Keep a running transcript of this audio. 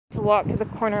to walk to the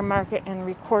corner market and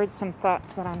record some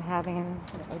thoughts that I'm having.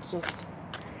 I just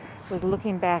was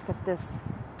looking back at this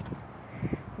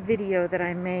video that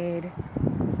I made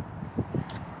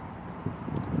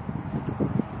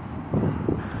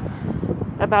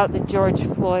about the George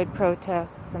Floyd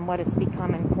protests and what it's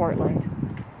become in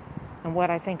Portland and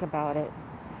what I think about it.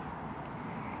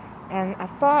 And I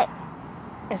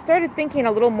started thinking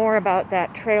a little more about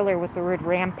that trailer with the word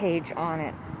Rampage on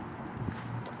it.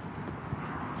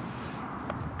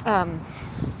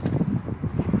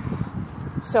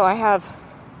 So I have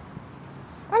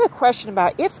a question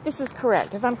about if this is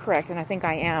correct, if I'm correct, and I think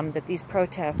I am, that these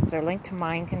protests are linked to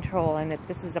mind control and that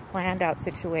this is a planned out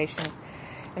situation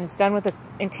and it's done with the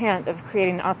intent of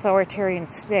creating an authoritarian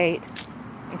state,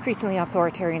 increasingly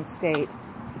authoritarian state,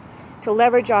 to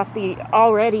leverage off the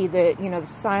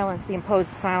silence, the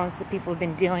imposed silence that people have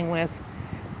been dealing with,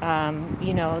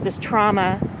 this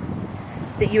trauma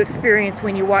that you experience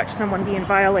when you watch someone being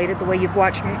violated the way you've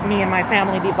watched me and my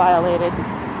family be violated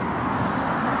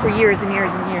for years and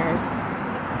years and years.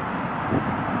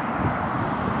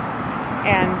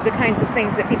 And the kinds of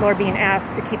things that people are being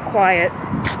asked to keep quiet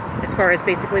as far as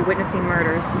basically witnessing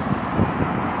murders,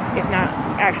 if not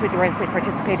actually directly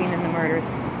participating in the murders.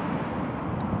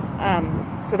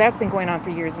 So that's been going on for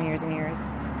years and years and years.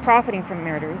 Profiting from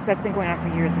murders, that's been going on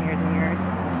for years and years and years.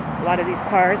 A lot of these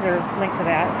cars are linked to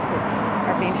that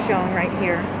are being shown right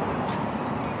here.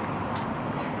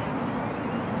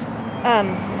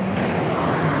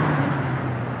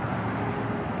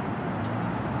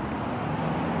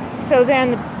 So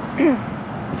then,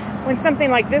 when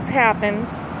something like this happens,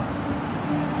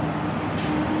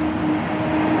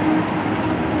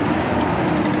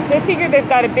 they figure they've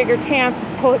got a bigger chance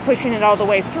of pushing it all the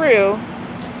way through.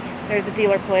 There's a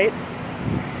dealer plate.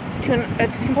 To a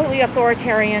completely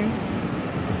authoritarian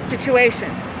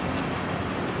situation.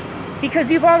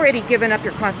 Because you've already given up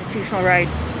your constitutional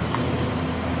rights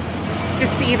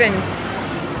just to even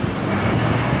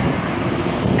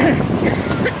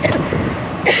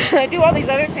do all these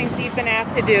other things that you've been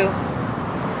asked to do.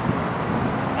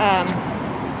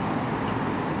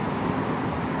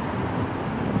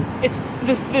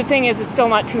 The thing is, it's still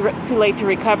not too late to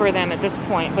recover them at this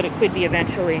point, but it could be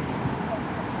eventually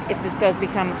if this does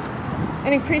become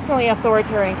an increasingly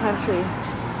authoritarian country.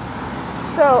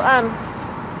 So,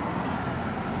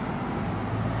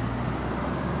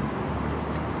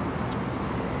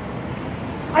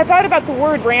 I thought about the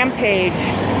word rampage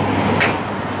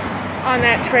on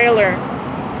that trailer.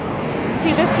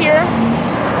 See this here?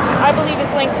 I believe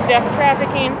it's linked to death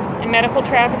trafficking and medical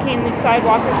trafficking, these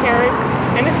sidewalk repairs.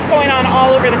 And this is going on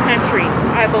all over the country,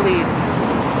 I believe.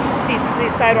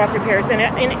 These sidewalk repairs. And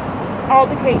in all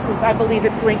the cases, I believe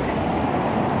it's linked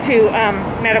to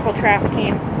medical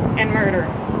trafficking and murder.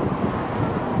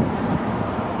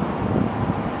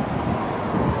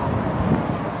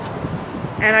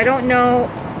 And I don't know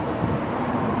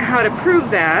how to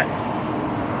prove that.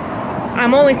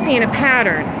 I'm only seeing a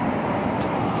pattern.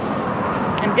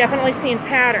 I'm definitely seeing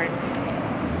patterns.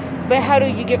 But how do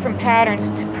you get from patterns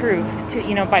to proof?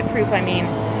 By proof I mean,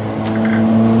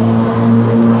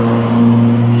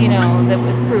 that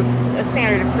with proof, a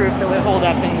standard of proof that would hold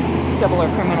up in civil or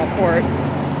criminal court.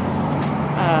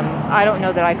 I don't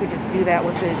know that I could just do that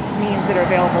with the means that are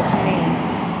available to me.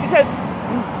 Because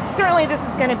certainly this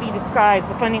is going to be disguised,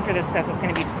 the funding for this stuff is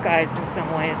going to be disguised in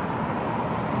some ways.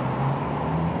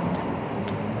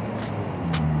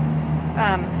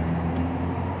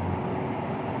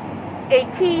 A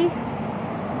key,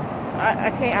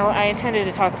 I intended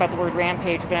to talk about the word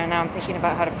rampage, but now I'm thinking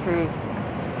about how to prove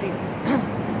these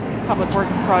public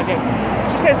works projects.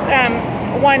 Because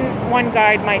one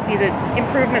guide might be the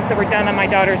improvements that were done on my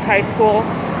daughter's high school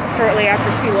shortly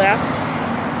after she left.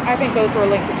 I think those were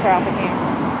linked to trafficking.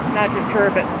 Not just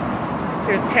her, but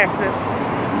there's Texas,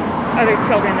 other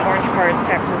children, the orange car is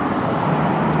Texas.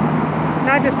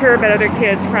 Not just her, but other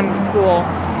kids from the school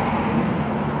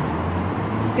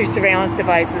through surveillance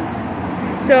devices.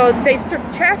 So they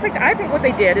trafficked, I think what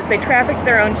they did is they trafficked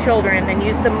their own children and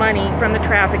used the money from the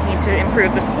trafficking to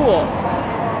improve the school.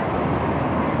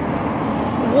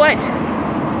 What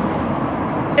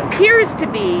appears to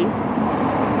be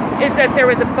is that there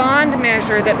was a bond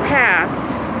measure that passed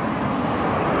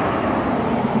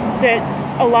that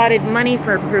allotted money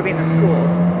for improving the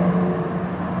schools.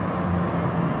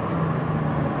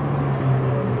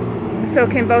 So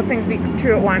can both things be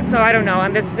true at once? So I don't know.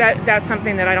 That's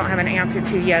something that I don't have an answer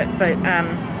to yet. But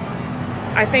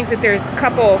I think that there's a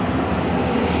couple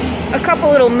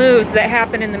little moves that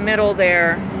happen in the middle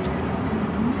there.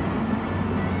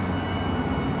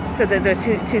 so that the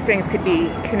two things could be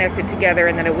connected together,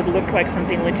 and that it would look like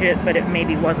something legit, but it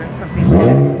maybe wasn't something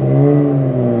legit.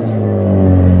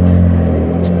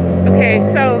 Okay,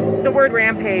 so the word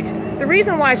rampage. The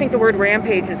reason why I think the word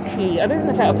rampage is key, other than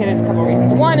the fact, okay, there's a couple of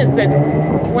reasons. One is that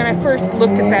when I first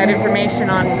looked at that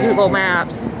information on Google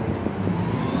Maps,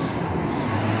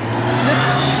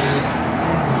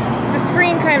 the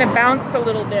screen kind of bounced a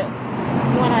little bit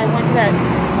when I went to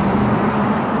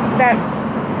that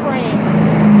frame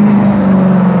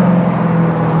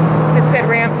that said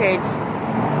Rampage.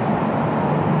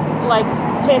 Like,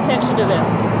 pay attention to this.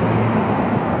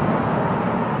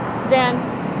 Then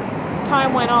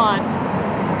time went on,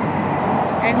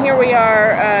 and here we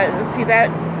are. Let's see, that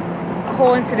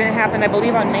whole incident happened, I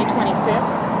believe, on May 25th.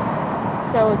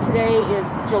 So today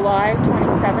is July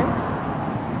 27th.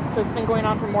 So it's been going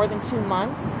on for more than 2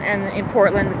 months, and in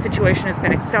Portland, the situation has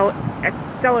been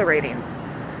accelerating.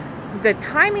 The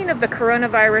timing of the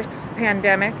coronavirus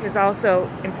pandemic is also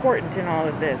important in all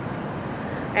of this.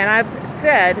 And I've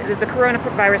said that the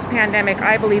coronavirus pandemic,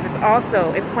 I believe, is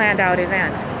also a planned out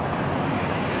event.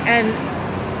 And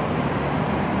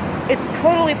it's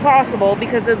totally possible,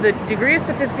 because of the degree of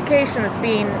sophistication that's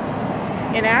being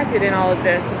enacted in all of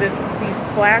this, these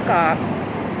black ops,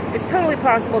 it's totally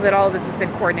possible that all of this has been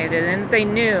coordinated, and they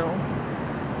knew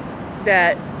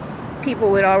that people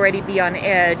would already be on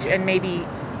edge and maybe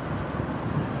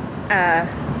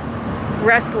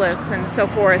restless and so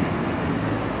forth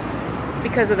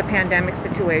because of the pandemic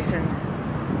situation.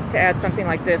 To add something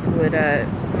like this would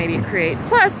maybe create.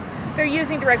 Plus, they're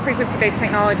using direct frequency-based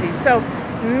technology, so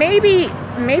maybe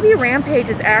Rampage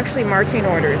is actually marching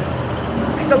orders.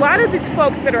 Because a lot of these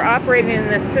folks that are operating in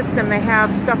this system, they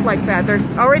have stuff like that. They're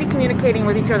already communicating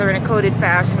with each other in a coded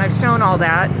fashion. I've shown all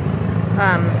that.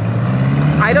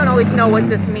 I don't always know what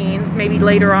this means. Maybe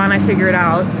later on I figure it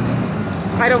out.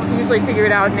 I don't usually figure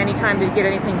it out in any time to get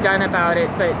anything done about it,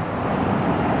 but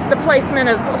the placement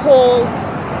of holes,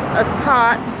 of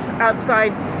cots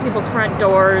outside people's front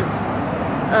doors,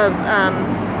 of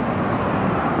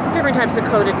different types of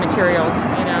coded materials,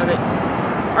 you know, that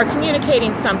are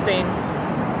communicating something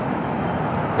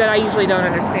that I usually don't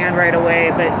understand right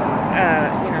away, but,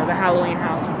 you know, the Halloween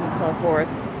houses and so forth,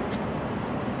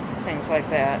 things like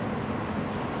that.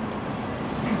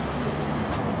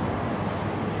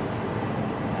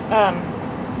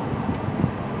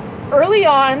 Early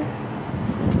on,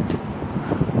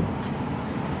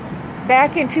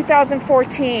 back in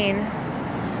 2014,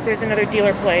 there's another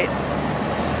dealer plate.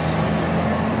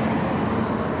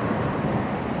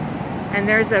 And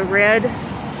there's a red,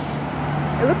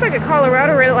 it looks like a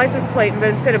Colorado red license plate, but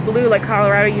instead of blue like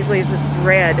Colorado usually is, this is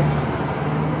red.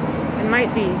 It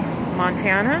might be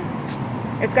Montana.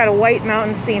 It's got a white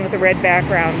mountain scene with a red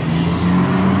background.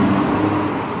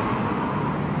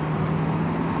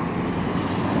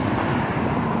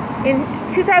 In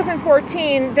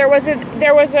 2014, there was a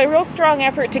real strong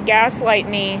effort to gaslight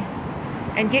me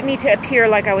and get me to appear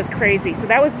like I was crazy. So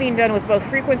that was being done with both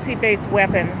frequency-based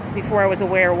weapons, before I was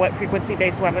aware what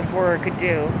frequency-based weapons were or could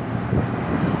do.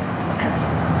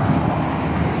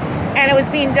 And it was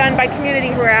being done by community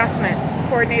harassment,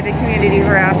 coordinated community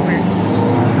harassment.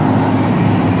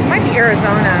 It might be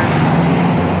Arizona.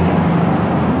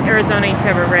 Arizona used to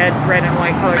have a red and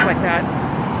white colors like that.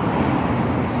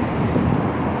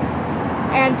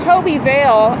 And Toby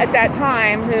Vale, at that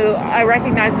time, who I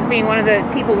recognize as being one of the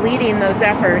people leading those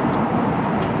efforts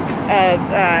of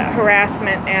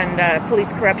harassment and police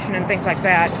corruption and things like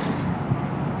that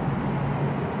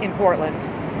in Portland.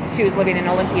 She was living in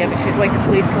Olympia, but she's linked to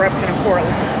police corruption in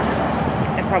Portland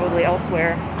and probably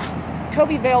elsewhere.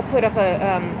 Toby Vale put up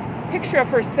a picture of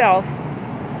herself.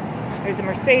 There's a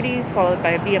Mercedes followed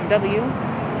by a BMW,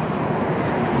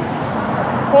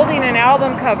 holding an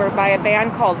album cover by a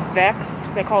band called Vex.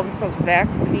 They call themselves Vex,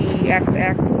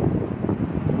 V-E-X-X.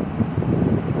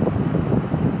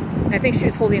 I think she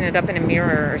was holding it up in a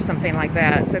mirror or something like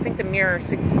that. So I think the mirror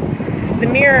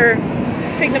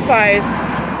signifies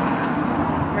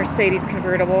Mercedes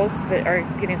convertibles that are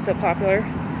getting so popular.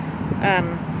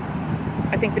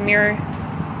 I think the mirror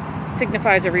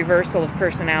signifies a reversal of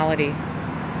personality.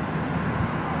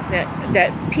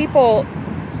 That people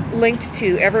linked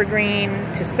to Evergreen,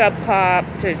 to Sub Pop,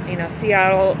 to, you know,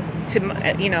 Seattle, to,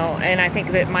 you know, and I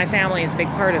think that my family is a big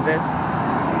part of this.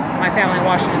 My family in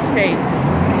Washington State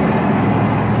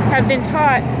have been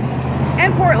taught,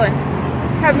 and Portland,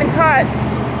 have been taught,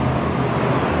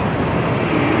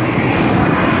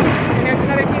 and there's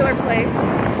another dealer plate,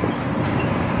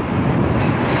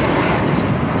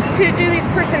 to do these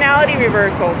personality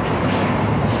reversals.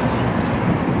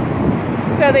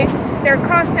 So they're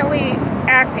constantly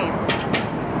acting.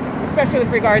 especially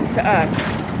with regards to us,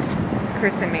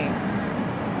 Chris and me.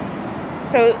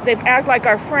 So they act like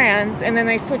our friends, and then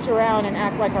they switch around and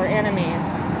act like our enemies.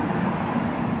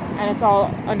 And it's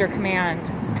all under command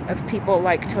of people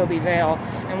like Toby Vale.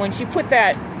 And when she put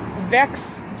that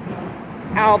Vex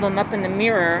album up in the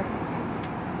mirror,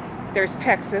 there's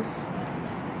Texas,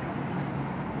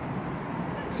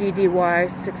 GDY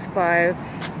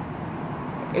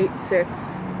 6586.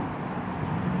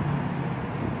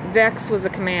 Vex was a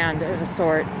command of a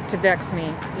sort to vex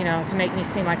me, you know, to make me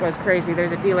seem like I was crazy.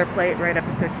 There's a dealer plate right up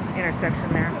at the intersection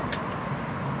there.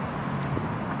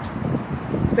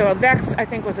 So a Vex, I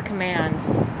think, was a command,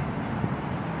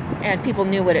 and people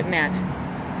knew what it meant.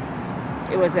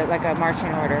 It was like a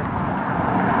marching order.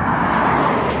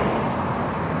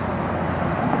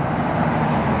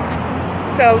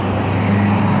 So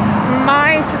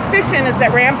my suspicion is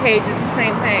that Rampage is the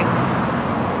same thing.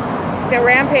 That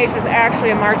Rampage was actually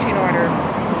a marching order.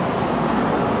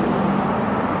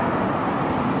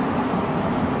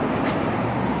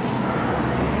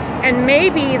 And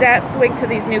maybe that's linked to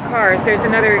these new cars. There's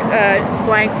another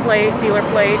blank plate, dealer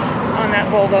plate on that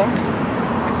Volvo.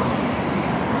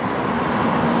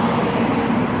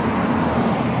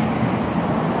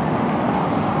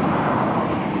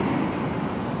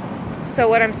 So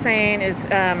what I'm saying is,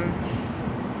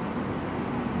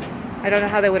 I don't know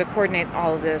how they would have coordinated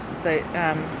all of this, but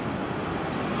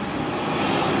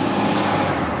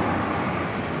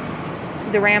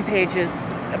the Rampage is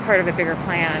a part of a bigger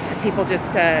plan. And people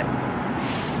just get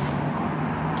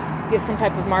some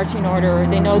type of marching order, or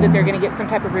they know that they're going to get some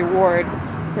type of reward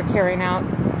for carrying out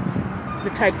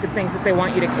the types of things that they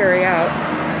want you to carry out.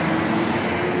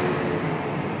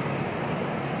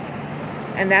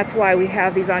 And that's why we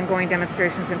have these ongoing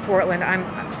demonstrations in Portland. I'm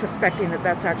suspecting that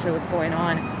that's actually what's going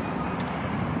on.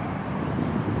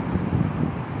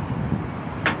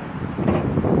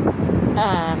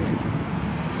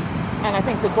 And I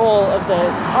think the goal of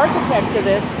the architects of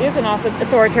this is an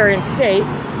authoritarian state,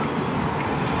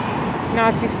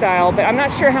 Nazi style, but I'm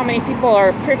not sure how many people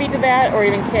are privy to that or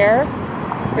even care.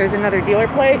 There's another dealer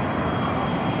plate.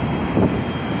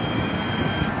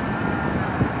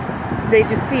 They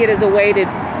just see it as a way to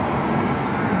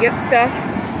get stuff,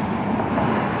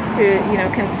 to, you know,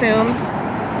 consume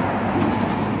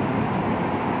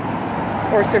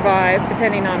or survive,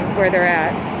 depending on where they're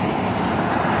at.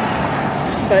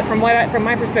 But from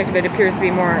my perspective, it appears to be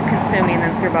more consuming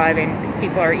than surviving. These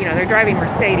people are, you know, they're driving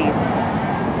Mercedes,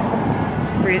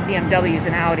 or BMWs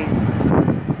and Audis.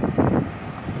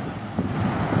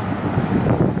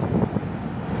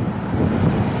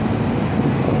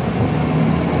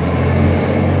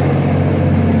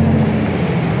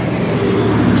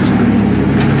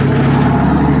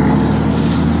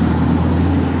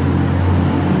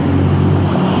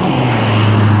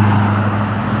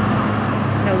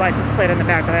 License plate on the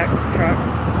back of that truck.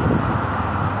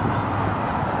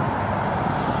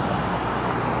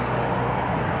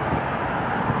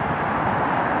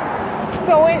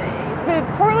 So the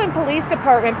Portland Police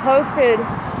Department posted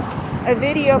a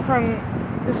video from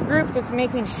this group that's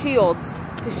making shields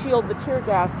to shield the tear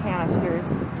gas canisters,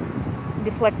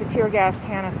 deflect the tear gas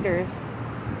canisters.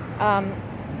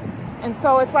 And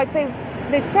so it's like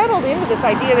they've settled into this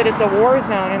idea that it's a war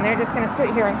zone, and they're just going to sit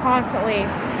here and constantly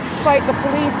fight the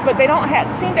police, but they don't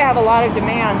seem to have a lot of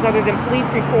demands other than police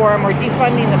reform or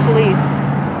defunding the police.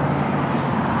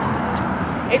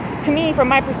 To me, from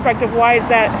my perspective, why is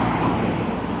that?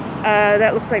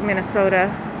 That looks like Minnesota.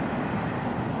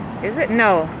 Is it?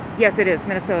 No. Yes, it is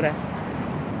Minnesota.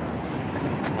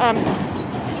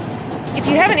 If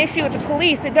you have an issue with the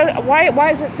police, it does.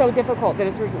 Why is it so difficult that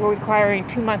it's requiring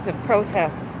 2 months of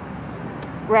protests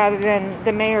rather than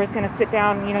the mayor is going to sit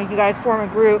down? You know, you guys form a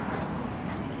group,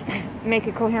 make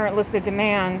a coherent list of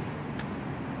demands,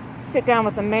 sit down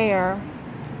with the mayor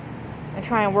and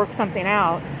try and work something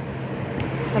out,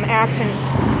 some action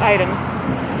items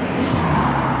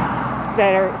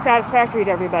that are satisfactory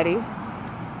to everybody,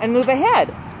 and move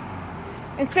ahead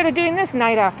instead of doing this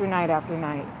night after night after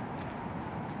night.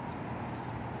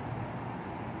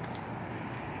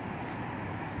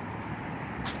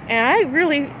 And I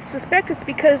really suspect it's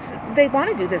because they want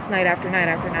to do this night after night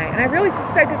after night. And I really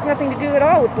suspect it's nothing to do at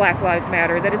all with Black Lives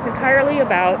Matter, that it's entirely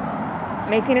about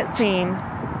making it seem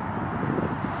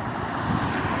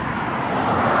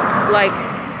like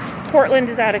Portland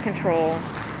is out of control,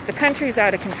 the country's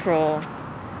out of control,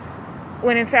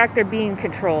 when in fact they're being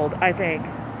controlled, I think.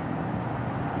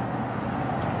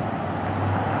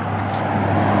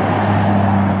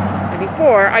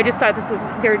 Before, I just thought this was,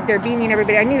 they're beaming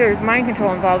everybody. I knew there was mind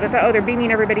control involved. I thought, oh, they're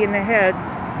beaming everybody in the heads.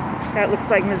 That looks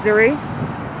like Missouri.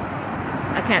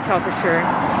 I can't tell for sure.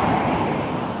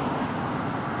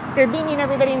 they're beaming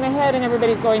everybody in the head and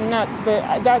everybody's going nuts.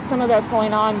 But some of that's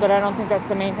going on, but I don't think that's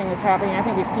the main thing that's happening. I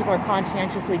think these people are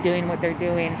conscientiously doing what they're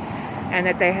doing, and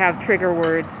that they have trigger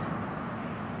words.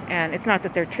 And it's not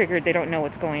that they're triggered, they don't know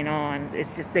what's going on. It's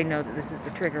just they know that this is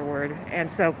the trigger word. And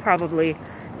so probably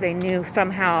they knew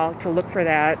somehow to look for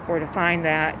that or to find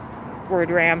that word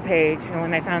rampage. And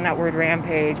when they found that word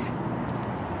rampage,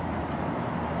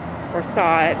 or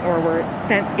saw it, or were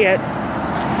sent it,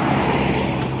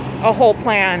 a whole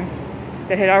plan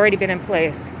that had already been in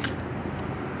place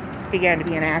began to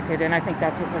be enacted. And I think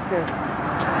that's what this is.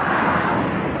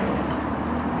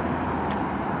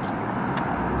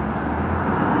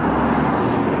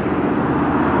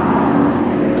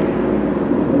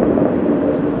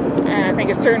 I think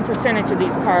a certain percentage of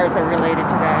these cars are related to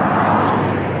that.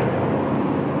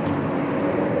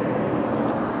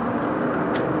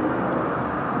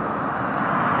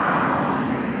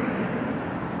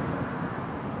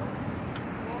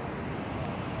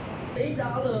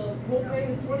 $8, full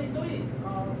payment 23.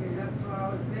 Oh, okay, that's what I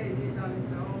was saying. $8,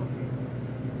 okay.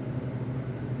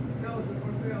 That was the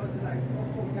one thing I was like,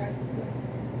 also gas.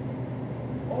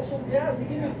 Also gas, he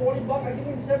gave me $40, I give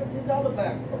him $17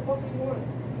 back. What the fuck do you want?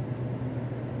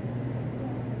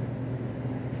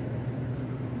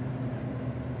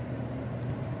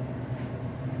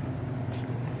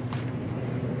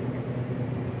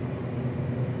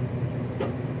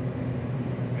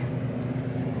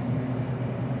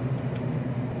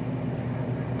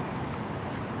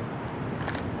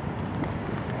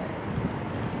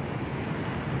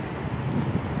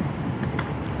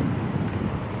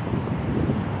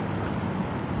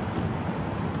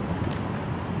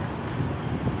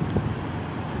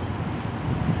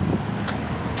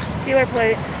 Dealer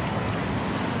plate.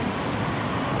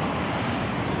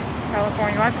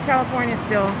 California. Lots of California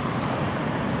still.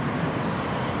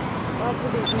 Lots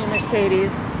of these new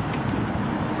Mercedes.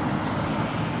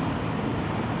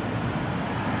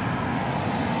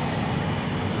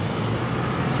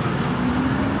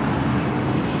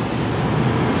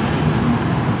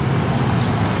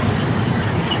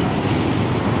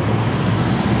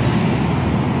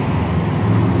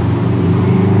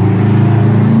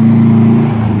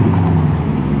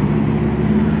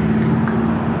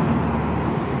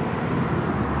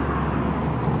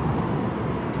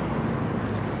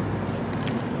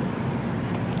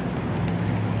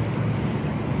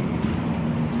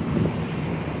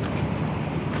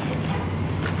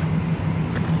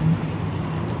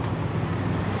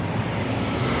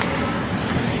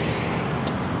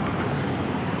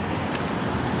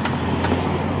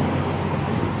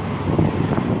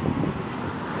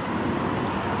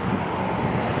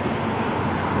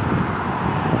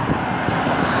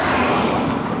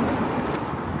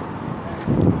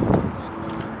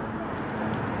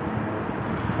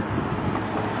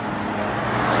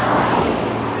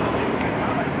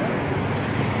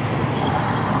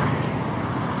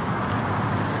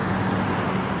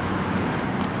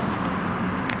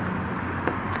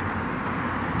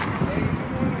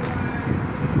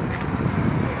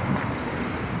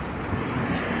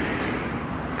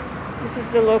 This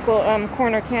is the local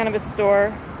corner cannabis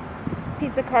store.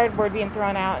 Piece of cardboard being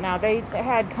thrown out now. They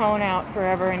had cone out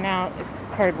forever, and now it's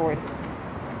cardboard.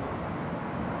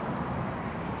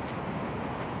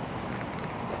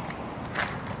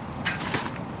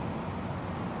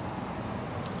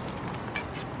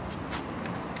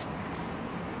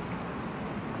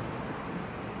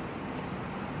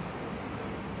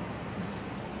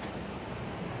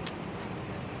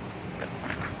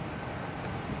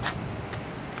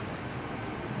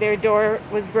 Their door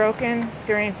was broken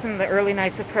during some of the early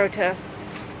nights of protests.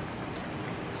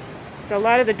 So a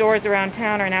lot of the doors around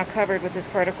town are now covered with this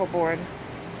particle board.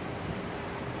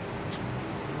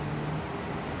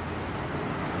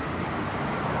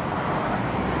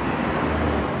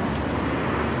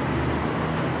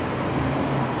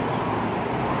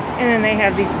 And then they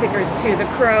have these stickers too. The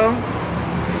crow.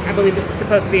 I believe this is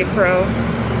supposed to be a crow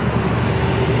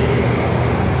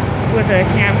with a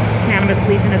cannabis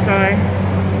leaf in its eye.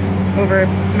 Over a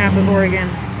map of Oregon,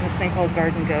 this thing called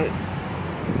Garden Goat.